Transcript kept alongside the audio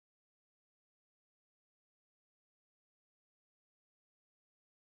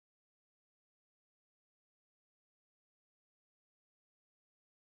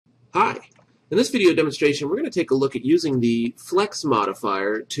Hi. In this video demonstration, we're going to take a look at using the flex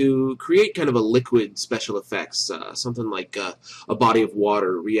modifier to create kind of a liquid special effects, something like a body of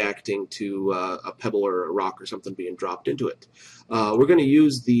water reacting to a pebble or a rock or something being dropped into it. We're going to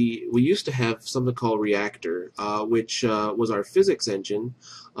use we used to have something called Reactor, which was our physics engine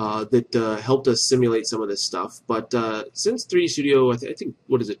that helped us simulate some of this stuff. But since 3D Studio, I think,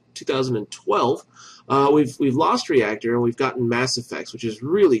 what is it, 2012, we've lost Reactor and we've gotten Mass Effects, which is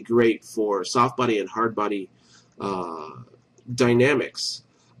really great for soft body and hard body dynamics.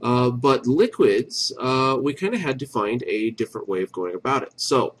 But liquids, we kind of had to find a different way of going about it.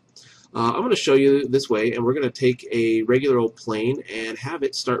 So I'm going to show you this way, and we're going to take a regular old plane and have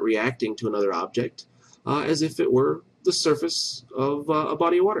it start reacting to another object as if it were the surface of a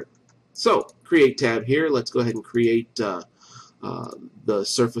body of water. So create tab here. Let's go ahead and create the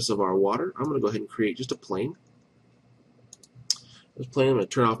surface of our water. I'm going to go ahead and create just a plane. This plane, I'm going to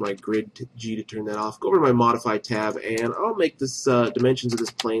turn off my grid G to turn that off. Go over to my Modify tab, and I'll make this dimensions of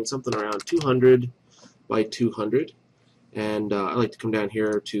this plane something around 200 by 200. And I like to come down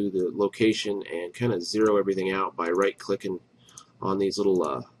here to the location and kind of zero everything out by right-clicking on these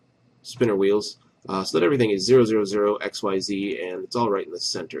little spinner wheels so that everything is 0, 0, 0, X, Y, Z, and it's all right in the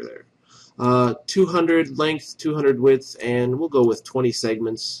center there. 200 length, 200 width, and we'll go with 20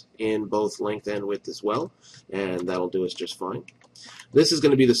 segments in both length and width as well, and that'll do us just fine. This is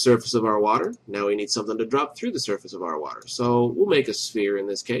going to be the surface of our water. Now we need something to drop through the surface of our water, so we'll make a sphere in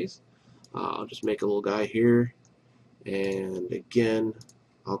this case. I'll just make a little guy here, and again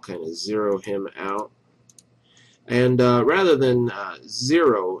I'll kind of zero him out. And rather than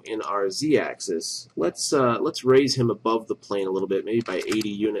zero in our z-axis, let's raise him above the plane a little bit, maybe by 80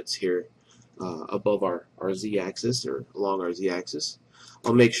 units here above our z-axis or along our z-axis.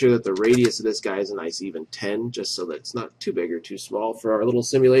 I'll make sure that the radius of this guy is a nice even 10, just so that it's not too big or too small for our little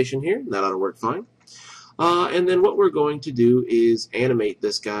simulation here. That ought to work fine. And then what we're going to do is animate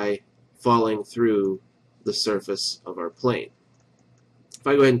this guy falling through the surface of our plane. If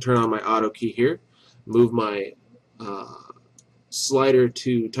I go ahead and turn on my auto key here, move my timeline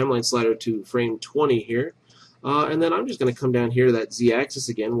slider to frame 20 here, and then I'm just going to come down here to that z-axis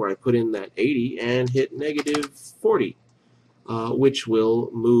again where I put in that 80 and hit -40, which will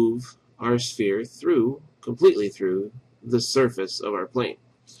move our sphere completely through the surface of our plane.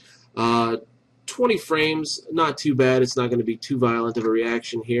 20 frames, not too bad. It's not going to be too violent of a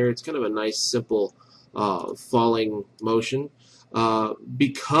reaction here. It's kind of a nice, simple falling motion.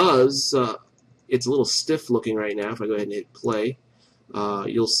 Because it's a little stiff looking right now, if I go ahead and hit play,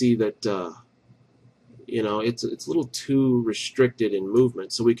 you'll see that it's a little too restricted in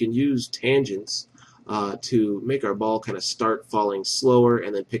movement. So we can use tangents to make our ball kind of start falling slower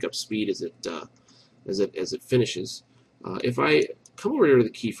and then pick up speed as it finishes. If I come over to the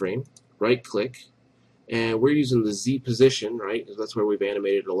keyframe, right click, and we're using the Z position, right? That's where we've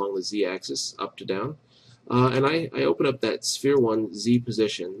animated along the Z axis, up to down. And I open up that Sphere 1 Z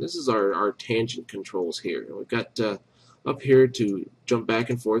position. This is our tangent controls here. And we've got up here to jump back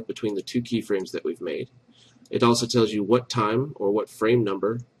and forth between the two keyframes that we've made. It also tells you what time or what frame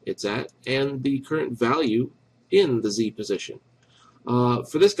number it's at and the current value in the Z position.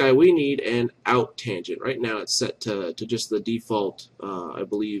 For this guy, we need an out tangent. Right now it's set to just the default, I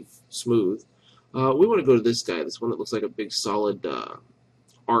believe, smooth. We want to go to this guy, this one that looks like a big solid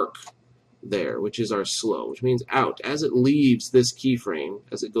arc there, which is our slow, which means out. As it leaves this keyframe,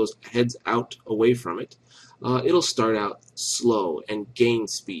 as it heads out away from it, it'll start out slow and gain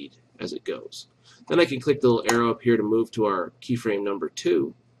speed as it goes. Then I can click the little arrow up here to move to our keyframe number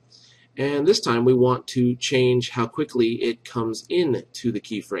 2. And this time we want to change how quickly it comes in to the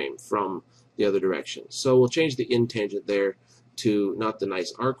keyframe from the other direction. So we'll change the in tangent there to not the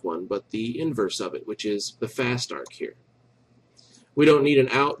nice arc one, but the inverse of it, which is the fast arc here. We don't need an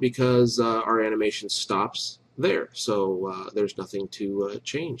out because our animation stops there, so there's nothing to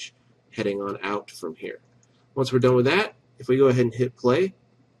change heading on out from here. Once we're done with that, if we go ahead and hit play,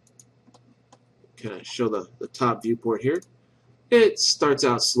 kind of show the top viewport here, it starts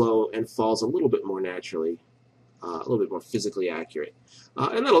out slow and falls a little bit more naturally, a little bit more physically accurate.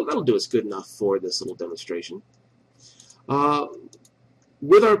 And that'll do us good enough for this little demonstration.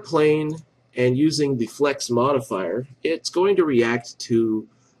 With our plane and using the flex modifier, it's going to react to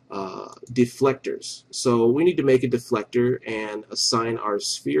deflectors. So we need to make a deflector and assign our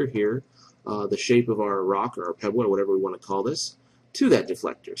sphere here, the shape of our rock or our pebble or whatever we want to call this, to that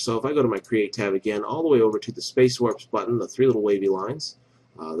deflector. So if I go to my Create tab again, all the way over to the Space Warps button, the 3 little wavy lines,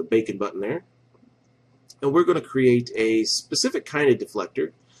 the bacon button there, and we're going to create a specific kind of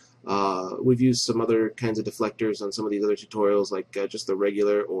deflector We've used some other kinds of deflectors on some of these other tutorials, like just the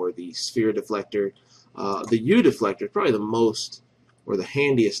regular or the sphere deflector. The U deflector is probably the most or the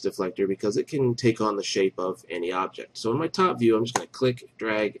handiest deflector because it can take on the shape of any object. So in my top view, I'm just going to click,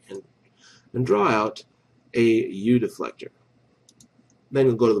 drag, and draw out a U deflector. Then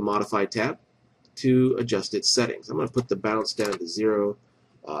we'll go to the Modify tab to adjust its settings. I'm going to put the bounce down to 0.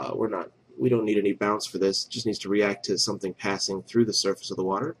 We don't need any bounce for this. It just needs to react to something passing through the surface of the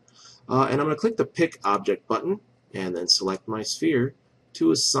water. And I'm going to click the Pick Object button and then select my sphere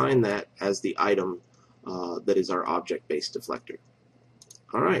to assign that as the item that is our object-based deflector.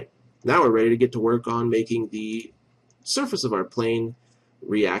 Alright, now we're ready to get to work on making the surface of our plane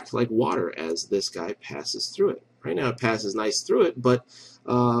react like water as this guy passes through it. Right now it passes nice through it, but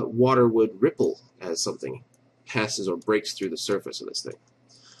water would ripple as something passes or breaks through the surface of this thing.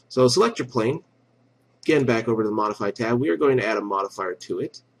 So select your plane. Again, back over to the Modify tab. We are going to add a modifier to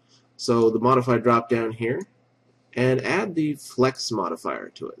it. So the Modify drop down here and add the Flex modifier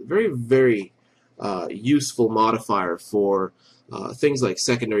to it. Very, very useful modifier for things like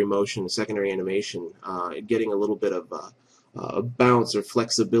secondary motion, secondary animation, getting a little bit of bounce or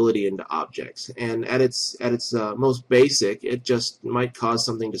flexibility into objects. And at its most basic, it just might cause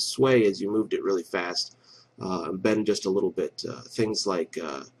something to sway as you moved it really fast, bend just a little bit. Things like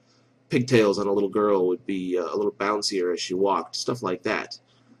pigtails on a little girl would be a little bouncier as she walked, stuff like that.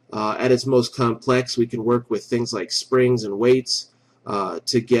 At its most complex, we can work with things like springs and weights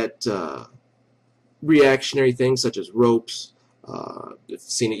to get reactionary things such as ropes. I've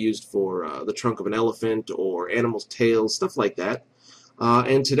seen it used for the trunk of an elephant or animals' tails, stuff like that.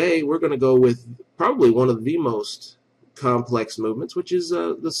 And today we're going to go with probably one of the most complex movements, which is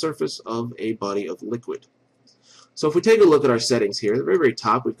the surface of a body of liquid. So if we take a look at our settings here, at the very, very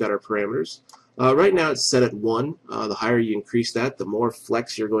top we've got our parameters. Right now it's set at 1. The higher you increase that, the more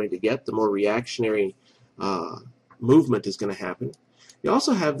flex you're going to get, the more reactionary movement is going to happen. You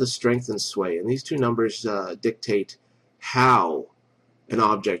also have the strength and sway, and these two numbers dictate how an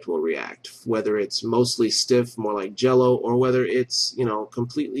object will react, whether it's mostly stiff, more like jello, or whether it's,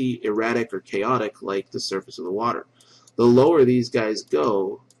 completely erratic or chaotic like the surface of the water. The lower these guys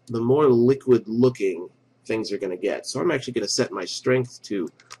go, the more liquid looking things are going to get. So I'm actually going to set my strength to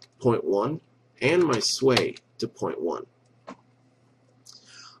 0.1 and my sway to 0.1.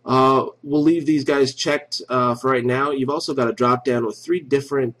 We'll leave these guys checked for right now. You've also got a drop down with 3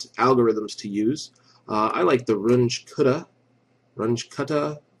 different algorithms to use. I like the Runge-Kutta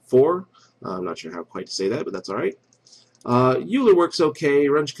 4. I'm not sure how quite to say that, but that's alright. Euler works okay.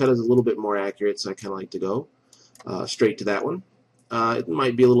 Runge-Kutta is a little bit more accurate, so I kind of like to go straight to that one. It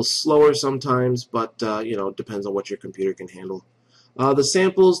might be a little slower sometimes, but depends on what your computer can handle. The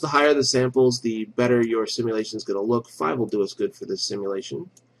samples, the higher the samples, the better your simulation is going to look. 5 will do us good for this simulation.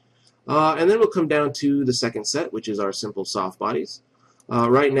 And then we'll come down to the second set, which is our simple soft bodies.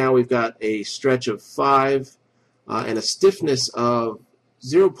 Right now we've got a stretch of 5 and a stiffness of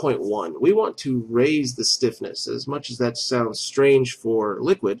 0.1. We want to raise the stiffness, as much as that sounds strange for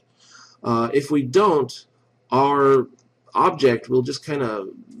liquid. If we don't, our object will just kind of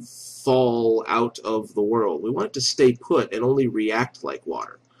fall out of the world. We want it to stay put and only react like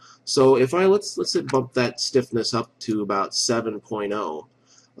water. So if let's bump that stiffness up to about 7.0,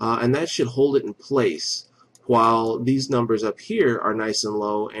 and that should hold it in place while these numbers up here are nice and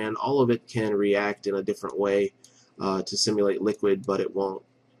low, and all of it can react in a different way to simulate liquid, but it won't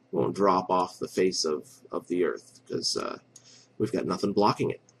drop off the face of the earth because we've got nothing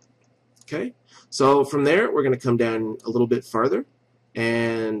blocking it. Okay, so from there we're going to come down a little bit farther,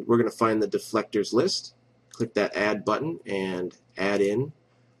 and we're going to find the deflectors list. Click that Add button and add in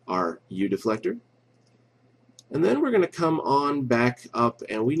our U deflector. And then we're going to come on back up,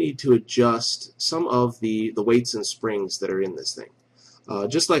 and we need to adjust some of the weights and springs that are in this thing.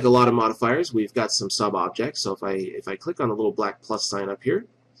 Just like a lot of modifiers, we've got some sub-objects. So if I click on the little black plus sign up here,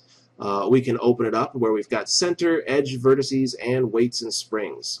 we can open it up where we've got center, edge, vertices, and weights and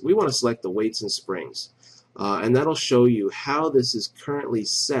springs. We want to select the weights and springs. And that'll show you how this is currently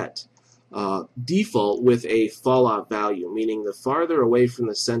set default with a fallout value, meaning the farther away from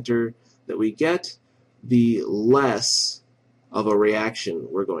the center that we get, the less of a reaction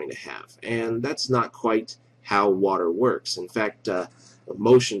we're going to have. And that's not quite how water works. In fact,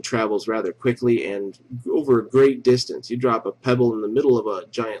 motion travels rather quickly and over a great distance. You drop a pebble in the middle of a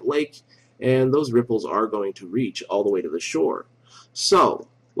giant lake, and those ripples are going to reach all the way to the shore. So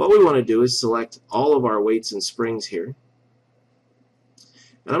what we want to do is select all of our weights and springs here.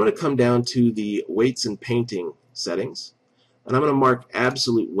 And I'm going to come down to the weights and painting settings, and I'm going to mark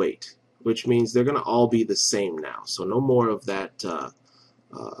absolute weight, which means they're going to all be the same now. So no more of that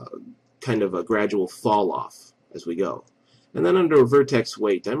kind of a gradual fall off as we go. And then under vertex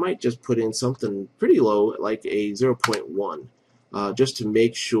weight, I might just put in something pretty low, like a 0.1, just to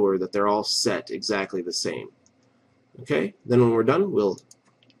make sure that they're all set exactly the same. Okay, then when we're done, we'll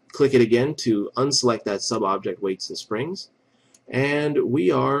click it again to unselect that sub-object weights and springs, and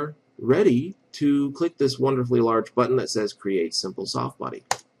we are ready to click this wonderfully large button that says Create Simple Soft Body.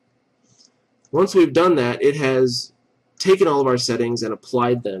 Once we've done that, it has taken all of our settings and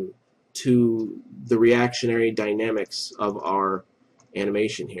applied them to the reactionary dynamics of our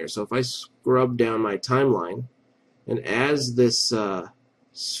animation here. So if I scrub down my timeline, and as this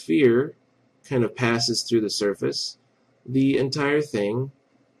sphere kind of passes through the surface, the entire thing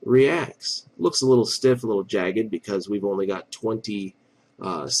reacts. Looks a little stiff, a little jagged, because we've only got 20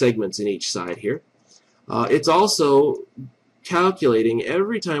 segments in each side here. It's also calculating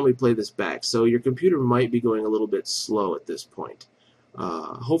every time we play this back, so your computer might be going a little bit slow at this point.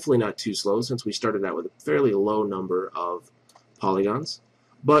 Hopefully not too slow, since we started out with a fairly low number of polygons.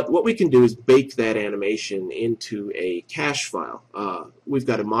 But what we can do is bake that animation into a cache file. We've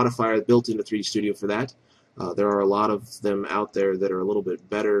got a modifier built into 3D Studio for that. There are a lot of them out there that are a little bit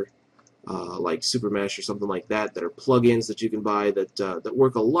better, like Supermesh or something like that, that are plugins that you can buy that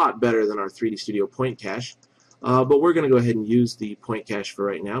work a lot better than our 3D Studio point cache. But we're going to go ahead and use the point cache for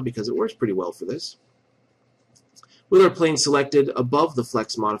right now because it works pretty well for this. With our plane selected, above the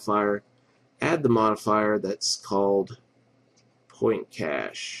flex modifier, add the modifier that's called point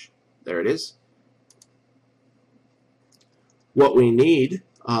cache. There it is. What we need,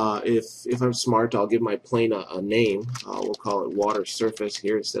 if I'm smart, I'll give my plane a name. We'll call it water surface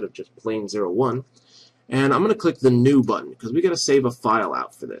here instead of just plane 01. And I'm going to click the new button because we got to save a file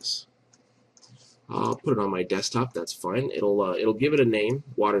out for this. I'll put it on my desktop. That's fine. It'll give it a name,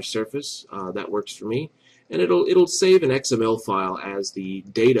 water surface. That works for me. And it'll save an XML file as the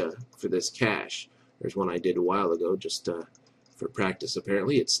data for this cache. There's one I did a while ago, just for practice.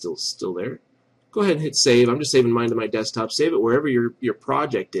 Apparently, it's still there. Go ahead and hit save. I'm just saving mine to my desktop. Save it wherever your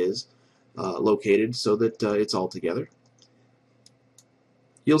project is located, so that it's all together.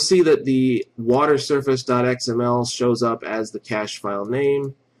 You'll see that the watersurface.xml shows up as the cache file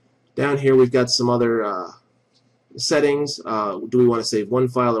name. Down here we've got some other settings. Do we want to save one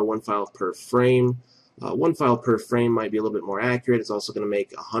file or one file per frame? One file per frame might be a little bit more accurate. It's also going to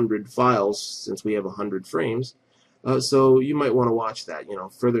make 100 files since we have 100 frames. So you might want to watch that. You know,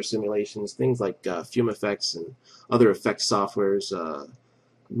 further simulations, things like Fume Effects and other effects softwares.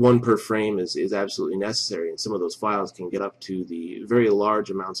 One per frame is absolutely necessary, and some of those files can get up to the very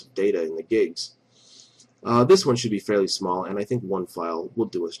large amounts of data in the gigs. This one should be fairly small, and I think one file will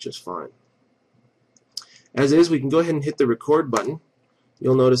do us just fine. As is, we can go ahead and hit the record button.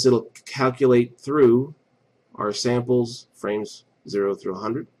 You'll notice it'll calculate through our samples, frames 0 through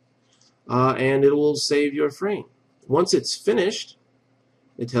 100, and it will save your frame. Once it's finished,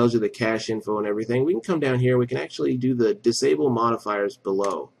 it tells you the cache info and everything. We can come down here. We can actually do the disable modifiers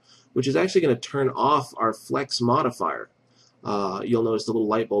below, which is actually going to turn off our flex modifier. You'll notice the little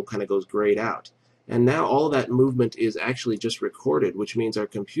light bulb kind of goes grayed out. And now all of that movement is actually just recorded, which means our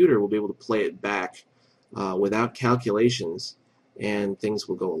computer will be able to play it back without calculations, and things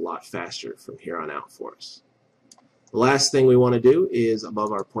will go a lot faster from here on out for us. The last thing we want to do is,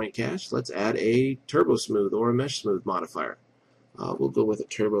 above our point cache, let's add a turbo smooth or a mesh smooth modifier. We'll go with a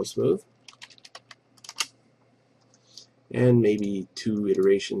turbo smooth, and maybe 2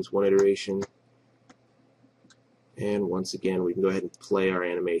 iterations, 1 iteration, and once again we can go ahead and play our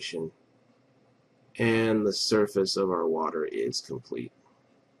animation, and the surface of our water is complete.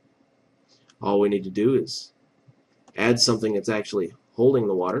 All we need to do is add something that's actually holding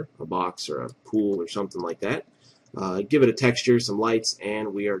the water, a box or a pool or something like that. Give it a texture, some lights,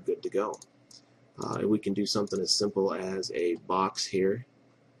 and we are good to go. We can do something as simple as a box here,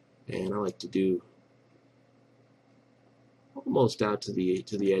 and I like to do almost out to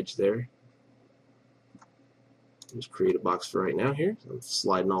the edge there. Just create a box for right now here. I'm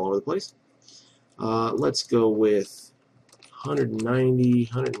sliding all over the place. Let's go with 190,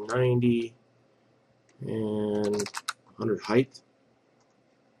 190, and 100 height.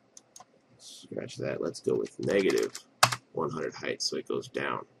 Scratch that. Let's go with negative 100 height so it goes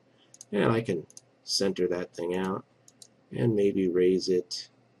down. And I can center that thing out and maybe raise it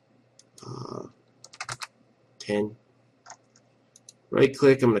 10. Right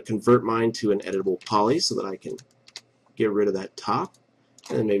click, I'm going to convert mine to an editable poly so that I can get rid of that top,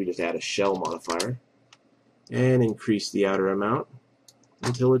 and then maybe just add a shell modifier and increase the outer amount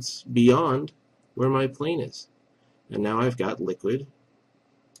until it's beyond where my plane is. And now I've got liquid.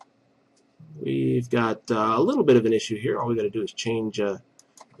 We've got a little bit of an issue here. All we got to do is change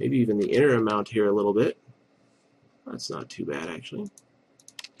maybe even the inner amount here a little bit. That's not too bad, actually.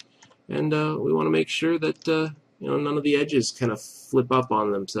 And we want to make sure that none of the edges kind of flip up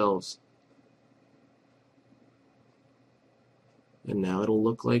on themselves. And now it'll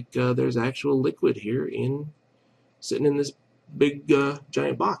look like there's actual liquid here sitting in this big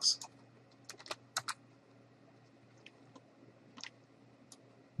giant box.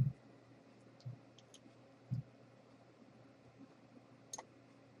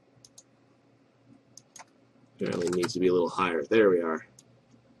 Apparently needs to be a little higher. There we are.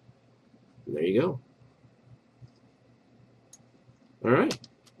 And there you go. All right.